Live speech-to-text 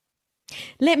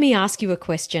Let me ask you a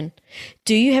question.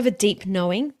 Do you have a deep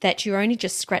knowing that you're only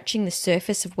just scratching the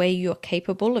surface of where you're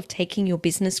capable of taking your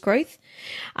business growth?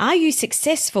 Are you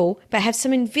successful but have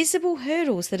some invisible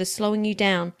hurdles that are slowing you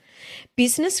down?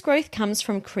 Business growth comes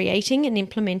from creating and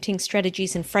implementing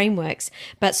strategies and frameworks,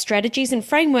 but strategies and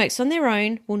frameworks on their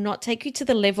own will not take you to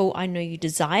the level I know you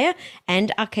desire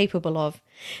and are capable of.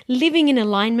 Living in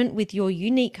alignment with your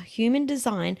unique human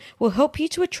design will help you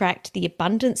to attract the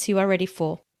abundance you are ready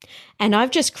for. And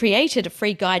I've just created a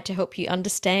free guide to help you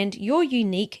understand your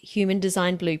unique human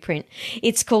design blueprint.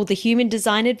 It's called the Human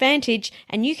Design Advantage,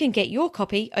 and you can get your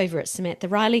copy over at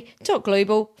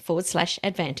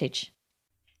SamanthaRiley.global/advantage.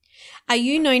 Are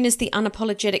you known as the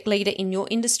unapologetic leader in your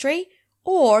industry,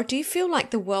 or do you feel like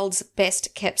the world's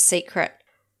best kept secret?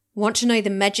 Want to know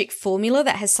the magic formula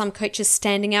that has some coaches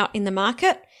standing out in the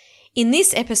market? In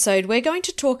this episode, we're going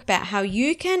to talk about how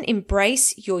you can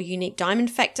embrace your unique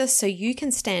diamond factor so you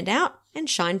can stand out and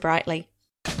shine brightly.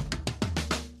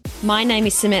 My name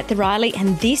is Samantha Riley,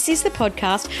 and this is the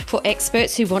podcast for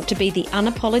experts who want to be the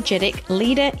unapologetic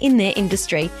leader in their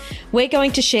industry. We're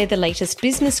going to share the latest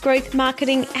business growth,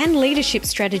 marketing, and leadership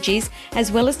strategies,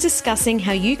 as well as discussing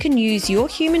how you can use your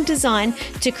human design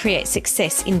to create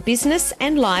success in business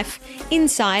and life,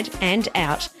 inside and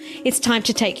out. It's time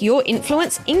to take your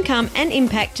influence, income, and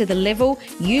impact to the level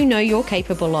you know you're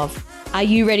capable of. Are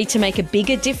you ready to make a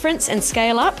bigger difference and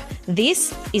scale up?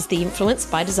 This is the Influence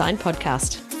by Design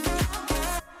podcast.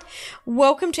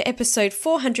 Welcome to episode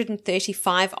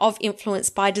 435 of Influence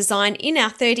by Design in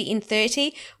our 30 in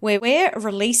 30, where we're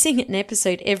releasing an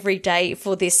episode every day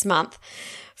for this month.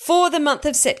 For the month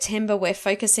of September, we're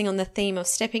focusing on the theme of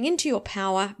stepping into your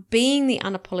power, being the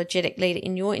unapologetic leader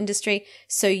in your industry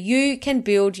so you can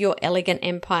build your elegant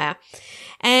empire.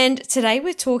 And today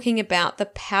we're talking about the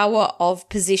power of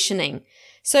positioning.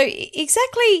 So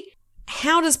exactly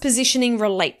how does positioning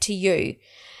relate to you?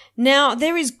 Now,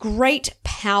 there is great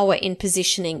power in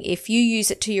positioning if you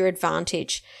use it to your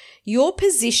advantage. Your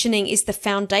positioning is the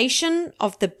foundation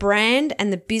of the brand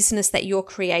and the business that you're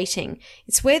creating.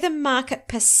 It's where the market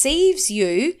perceives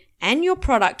you and your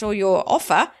product or your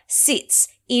offer sits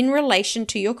in relation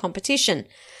to your competition.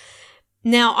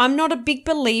 Now, I'm not a big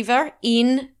believer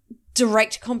in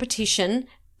direct competition,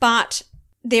 but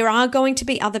there are going to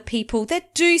be other people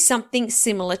that do something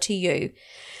similar to you.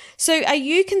 So are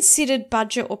you considered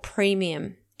budget or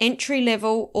premium, entry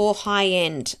level or high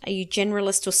end? Are you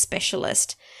generalist or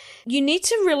specialist? You need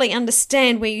to really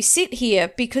understand where you sit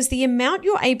here, because the amount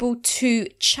you're able to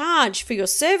charge for your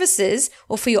services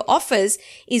or for your offers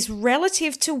is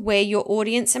relative to where your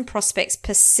audience and prospects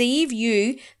perceive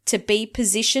you to be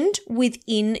positioned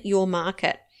within your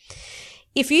market.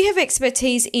 If you have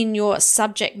expertise in your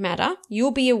subject matter,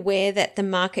 you'll be aware that the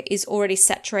market is already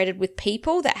saturated with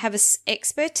people that have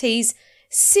expertise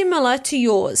similar to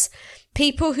yours,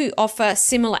 people who offer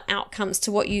similar outcomes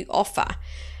to what you offer.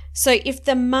 So if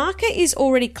the market is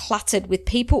already cluttered with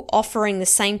people offering the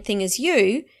same thing as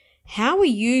you, how are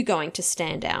you going to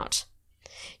stand out?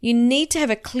 You need to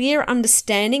have a clear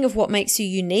understanding of what makes you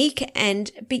unique and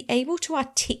be able to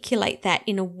articulate that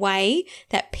in a way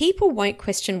that people won't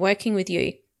question working with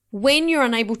you. When you're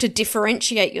unable to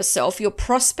differentiate yourself, your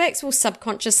prospects will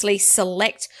subconsciously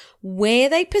select where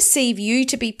they perceive you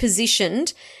to be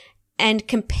positioned and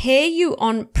compare you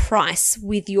on price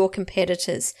with your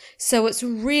competitors. So it's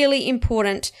really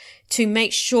important to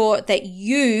make sure that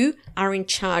you are in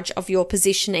charge of your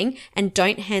positioning and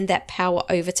don't hand that power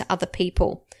over to other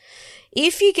people.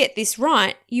 If you get this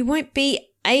right, you won't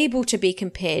be able to be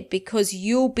compared because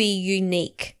you'll be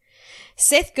unique.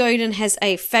 Seth Godin has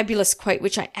a fabulous quote,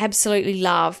 which I absolutely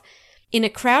love. In a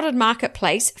crowded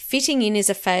marketplace, fitting in is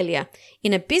a failure.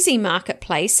 In a busy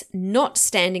marketplace, not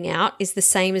standing out is the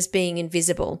same as being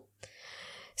invisible.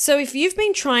 So if you've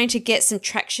been trying to get some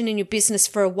traction in your business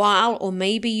for a while, or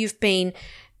maybe you've been,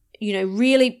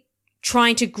 really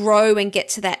trying to grow and get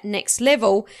to that next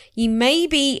level, you may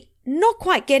be not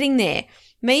quite getting there.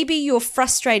 Maybe you're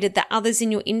frustrated that others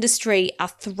in your industry are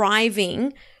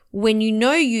thriving when you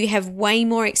know you have way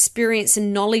more experience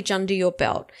and knowledge under your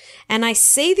belt. And I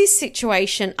see this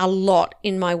situation a lot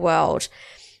in my world.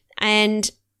 And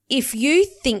if you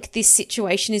think this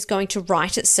situation is going to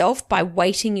right itself by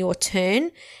waiting your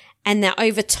turn, and that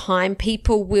over time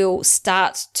people will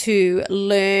start to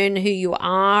learn who you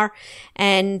are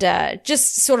and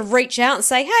just sort of reach out and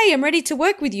say, hey, I'm ready to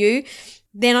work with you,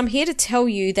 then I'm here to tell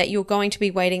you that you're going to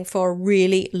be waiting for a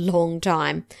really long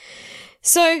time.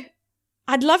 So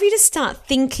I'd love you to start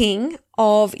thinking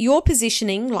of your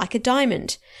positioning like a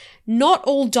diamond. Not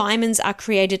all diamonds are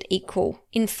created equal.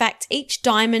 In fact, each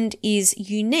diamond is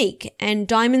unique, and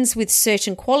diamonds with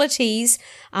certain qualities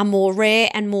are more rare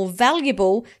and more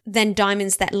valuable than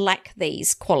diamonds that lack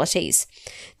these qualities.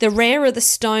 The rarer the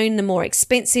stone, the more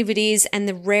expensive it is, and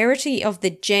the rarity of the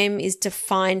gem is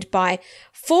defined by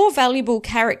 4 valuable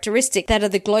characteristics that are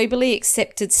the globally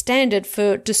accepted standard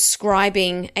for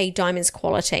describing a diamond's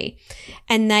quality.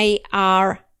 And they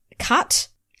are cut,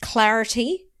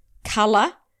 clarity,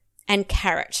 color, and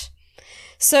carat.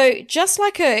 So just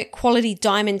like a quality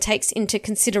diamond takes into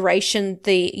consideration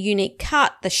the unique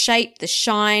cut, the shape, the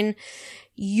shine,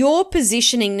 your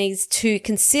positioning needs to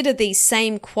consider these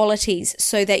same qualities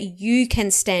so that you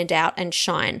can stand out and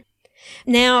shine.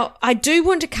 Now, I do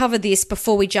want to cover this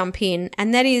before we jump in,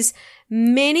 and that is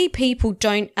many people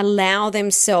don't allow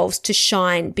themselves to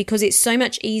shine because it's so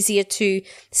much easier to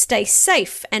stay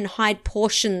safe and hide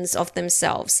portions of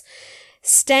themselves.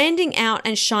 Standing out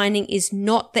and shining is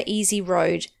not the easy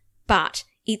road, but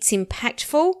it's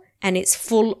impactful and it's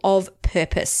full of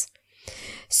purpose.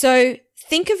 So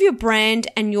think of your brand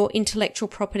and your intellectual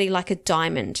property like a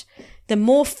diamond. The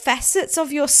more facets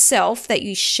of yourself that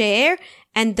you share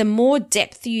and the more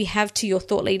depth you have to your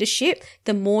thought leadership,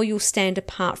 the more you'll stand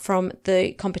apart from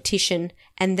the competition.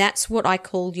 And that's what I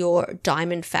call your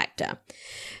diamond factor.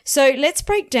 So let's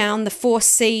break down the 4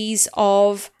 C's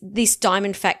of this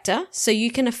diamond factor so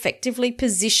you can effectively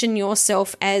position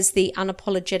yourself as the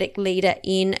unapologetic leader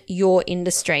in your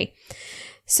industry.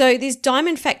 So this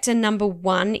diamond factor number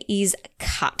 1 is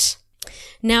cut.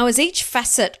 Now, as each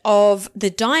facet of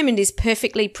the diamond is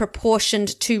perfectly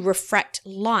proportioned to refract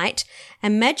light,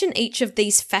 imagine each of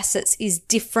these facets is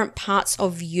different parts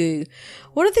of you.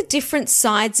 What are the different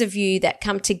sides of you that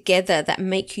come together that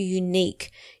make you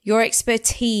unique? Your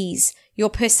expertise,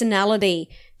 your personality,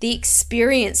 the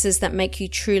experiences that make you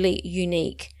truly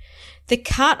unique. The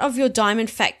cut of your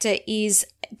diamond factor is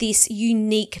this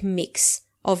unique mix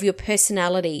of your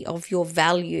personality, of your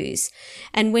values.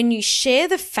 And when you share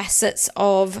the facets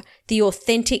of the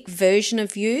authentic version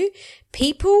of you,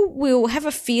 people will have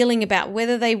a feeling about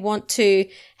whether they want to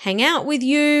hang out with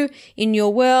you in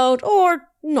your world or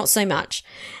not so much.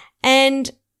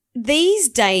 And these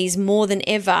days, more than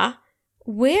ever,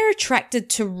 we're attracted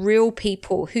to real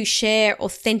people who share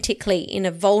authentically in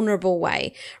a vulnerable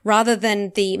way rather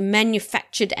than the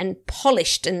manufactured and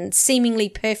polished and seemingly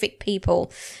perfect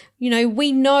people. You know,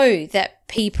 we know that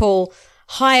people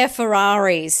hire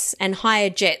Ferraris and hire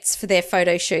jets for their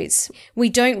photo shoots. We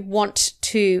don't want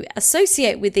to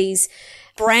associate with these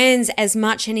brands as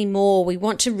much anymore. We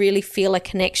want to really feel a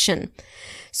connection.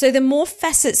 So the more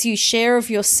facets you share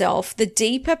of yourself, the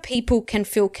deeper people can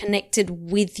feel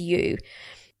connected with you.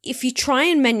 If you try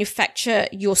and manufacture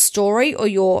your story or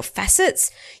your facets,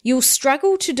 you'll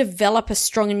struggle to develop a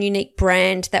strong and unique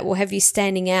brand that will have you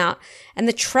standing out, and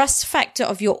the trust factor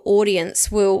of your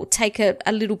audience will take a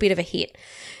little bit of a hit.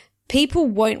 People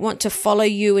won't want to follow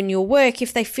you and your work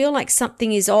if they feel like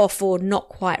something is off or not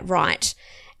quite right.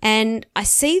 And I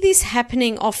see this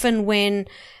happening often when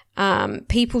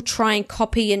people try and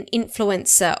copy an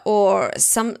influencer or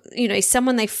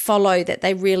someone they follow that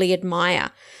they really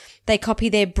admire. They copy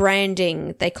their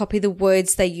branding, they copy the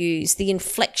words they use, the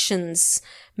inflections,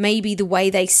 maybe the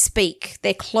way they speak,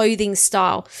 their clothing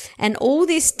style. And all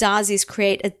this does is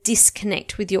create a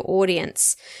disconnect with your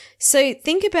audience. So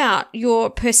think about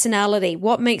your personality.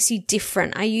 What makes you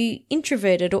different? Are you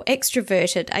introverted or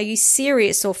extroverted? Are you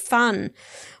serious or fun?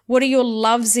 What are your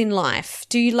loves in life?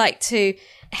 Do you like to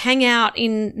hang out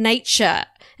in nature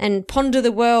and ponder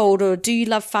the world, or do you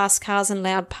love fast cars and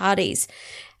loud parties?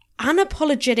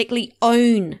 Unapologetically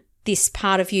own this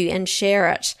part of you and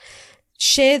share it.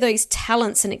 Share those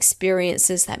talents and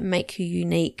experiences that make you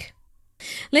unique.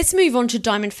 Let's move on to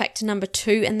diamond factor number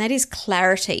 2, and that is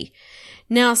clarity.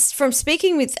 Now, from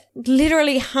speaking with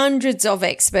literally hundreds of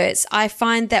experts, I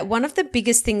find that one of the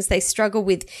biggest things they struggle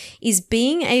with is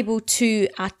being able to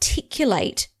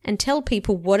articulate and tell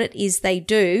people what it is they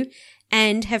do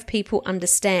and have people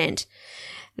understand.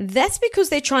 That's because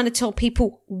they're trying to tell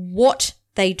people what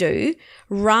they do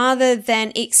rather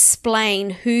than explain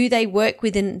who they work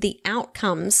with and the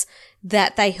outcomes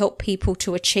that they help people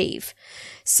to achieve.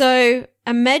 So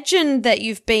imagine that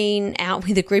you've been out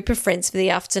with a group of friends for the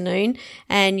afternoon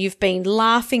and you've been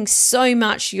laughing so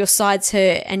much your sides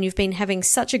hurt and you've been having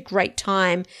such a great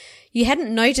time. You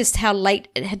hadn't noticed how late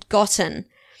it had gotten,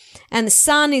 and the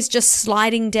sun is just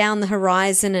sliding down the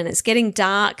horizon and it's getting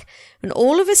dark, and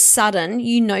all of a sudden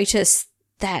you notice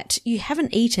that you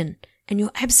haven't eaten and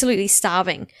you're absolutely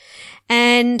starving,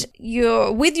 and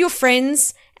you're with your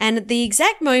friends And at the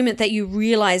exact moment that you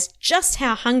realize just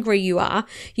how hungry you are,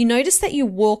 you notice that you're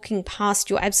walking past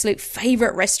your absolute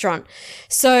favorite restaurant.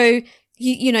 So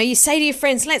you say to your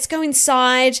friends, let's go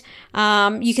inside.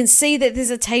 You can see that there's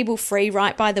a table free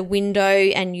right by the window,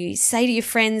 and you say to your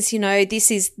friends, this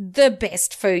is the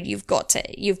best food you've got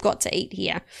to eat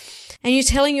here. And you're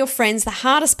telling your friends the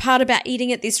hardest part about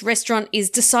eating at this restaurant is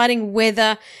deciding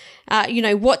whether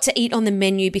what to eat on the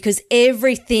menu, because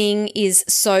everything is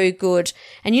so good.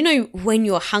 And when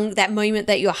you're that moment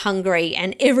that you're hungry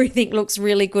and everything looks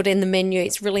really good in the menu,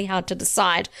 it's really hard to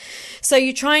decide. So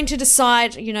you're trying to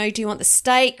decide, do you want the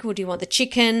steak or do you want the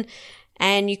chicken?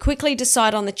 And you quickly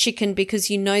decide on the chicken, because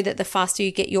you know that the faster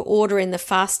you get your order in, the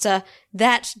faster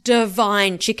that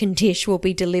divine chicken dish will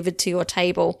be delivered to your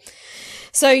table.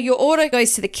 So your order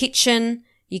goes to the kitchen.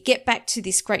 You get back to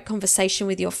this great conversation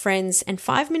with your friends, and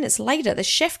 5 minutes later, the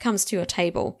chef comes to your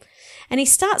table and he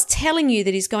starts telling you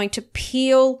that he's going to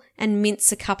peel and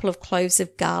mince a couple of cloves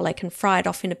of garlic and fry it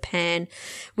off in a pan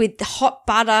with the hot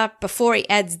butter before he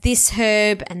adds this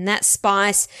herb and that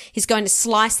spice. He's going to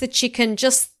slice the chicken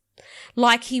just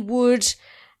like he would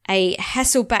a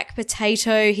Hasselback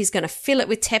potato. He's going to fill it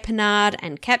with tapenade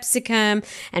and capsicum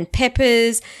and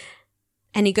peppers.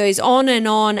 And he goes on, and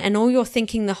all you're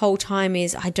thinking the whole time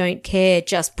is, I don't care,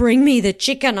 just bring me the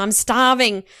chicken, I'm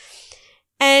starving.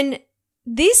 And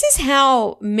this is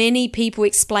how many people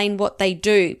explain what they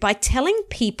do, by telling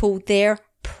people their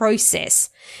process.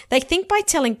 They think by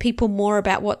telling people more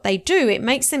about what they do, it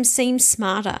makes them seem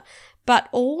smarter, but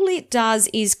all it does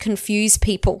is confuse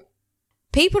people.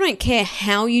 People don't care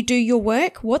how you do your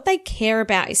work. What they care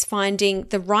about is finding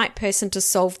the right person to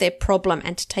solve their problem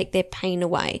and to take their pain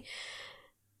away.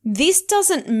 This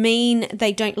doesn't mean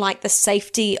they don't like the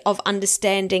safety of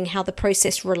understanding how the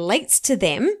process relates to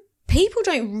them. People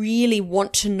don't really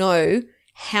want to know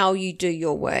how you do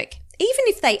your work, even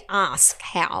if they ask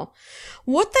how.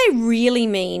 What they really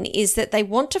mean is that they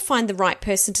want to find the right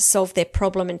person to solve their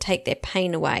problem and take their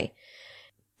pain away.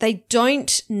 They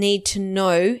don't need to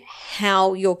know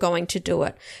how you're going to do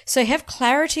it. So have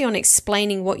clarity on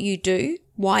explaining what you do,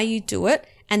 why you do it,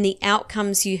 and the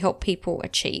outcomes you help people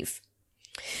achieve.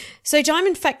 So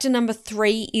diamond factor number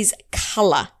 3 is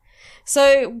color.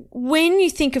 So when you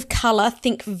think of color,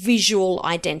 think visual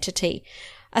identity.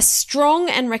 A strong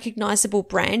and recognizable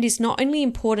brand is not only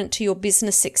important to your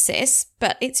business success,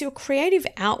 but it's your creative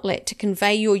outlet to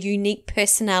convey your unique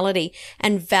personality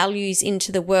and values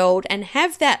into the world and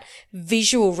have that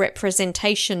visual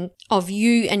representation of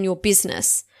you and your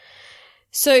business.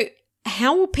 So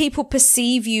how will people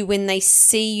perceive you when they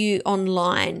see you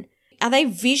online? Are they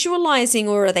visualizing,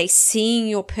 or are they seeing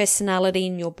your personality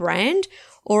in your brand?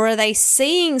 Or are they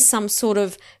seeing some sort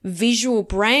of visual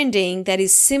branding that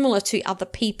is similar to other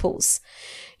people's?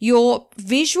 Your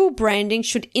visual branding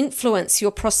should influence your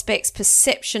prospects'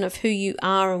 perception of who you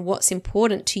are and what's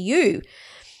important to you.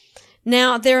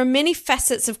 Now, there are many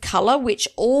facets of color which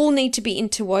all need to be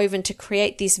interwoven to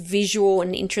create this visual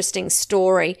and interesting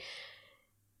story.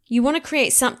 You want to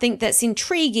create something that's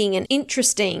intriguing and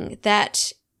interesting,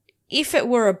 that if it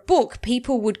were a book,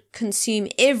 people would consume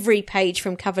every page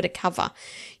from cover to cover.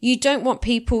 You don't want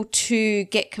people to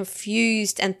get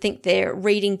confused and think they're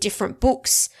reading different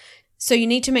books. So you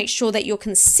need to make sure that you're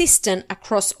consistent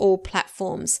across all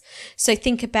platforms. So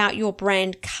think about your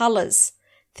brand colors.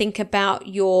 Think about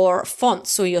your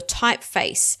fonts or your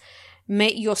typeface.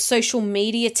 Make your social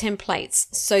media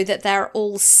templates so that they're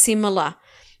all similar.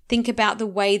 Think about the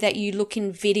way that you look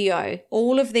in video.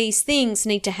 All of these things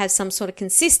need to have some sort of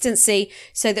consistency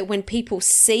so that when people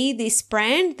see this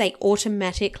brand, they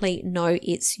automatically know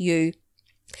it's you.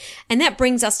 And that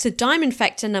brings us to diamond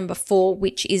factor number 4,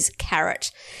 which is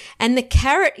carat. And the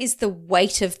carat is the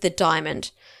weight of the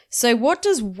diamond. So what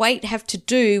does weight have to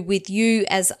do with you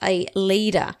as a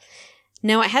leader?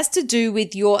 Now, it has to do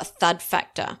with your thud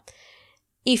factor.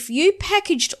 If you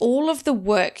packaged all of the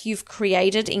work you've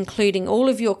created, including all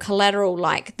of your collateral,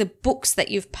 like the books that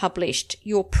you've published,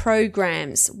 your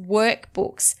programs,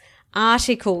 workbooks,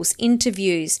 articles,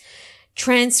 interviews,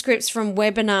 transcripts from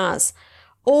webinars,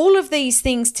 all of these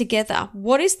things together,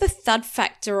 what is the thud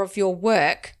factor of your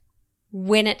work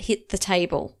when it hit the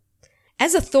table?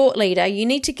 As a thought leader, you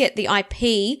need to get the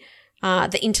IP,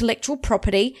 the intellectual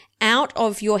property, out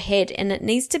of your head, and it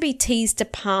needs to be teased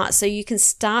apart so you can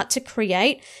start to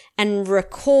create and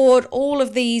record all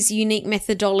of these unique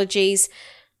methodologies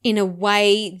in a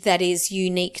way that is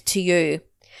unique to you.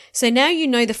 So now you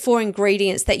know the 4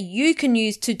 ingredients that you can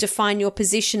use to define your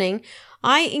positioning.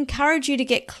 I encourage you to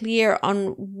get clear on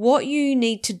what you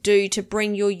need to do to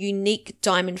bring your unique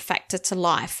diamond factor to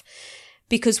life.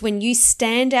 Because when you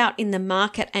stand out in the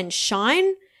market and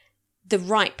shine, the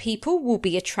right people will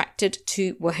be attracted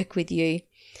to work with you.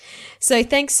 So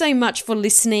thanks so much for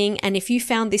listening. And if you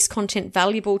found this content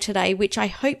valuable today, which I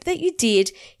hope that you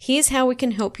did, here's how we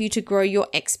can help you to grow your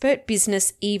expert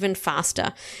business even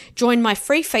faster. Join my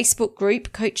free Facebook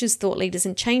group, Coaches, Thought Leaders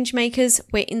and Changemakers,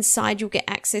 where inside you'll get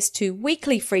access to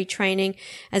weekly free training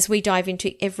as we dive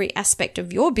into every aspect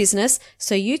of your business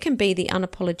so you can be the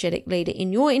unapologetic leader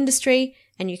in your industry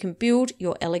and you can build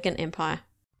your elegant empire.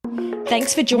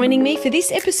 Thanks for joining me for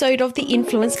this episode of the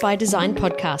Influence by Design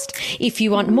podcast. If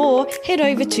you want more, head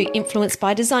over to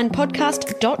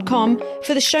influencebydesignpodcast.com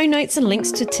for the show notes and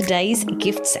links to today's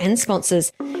gifts and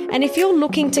sponsors. And if you're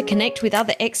looking to connect with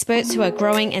other experts who are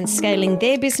growing and scaling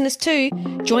their business too,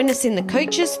 join us in the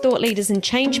Coaches, Thought Leaders and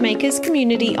Changemakers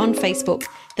community on Facebook.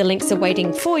 The links are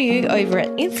waiting for you over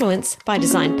at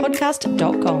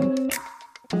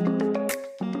influencebydesignpodcast.com.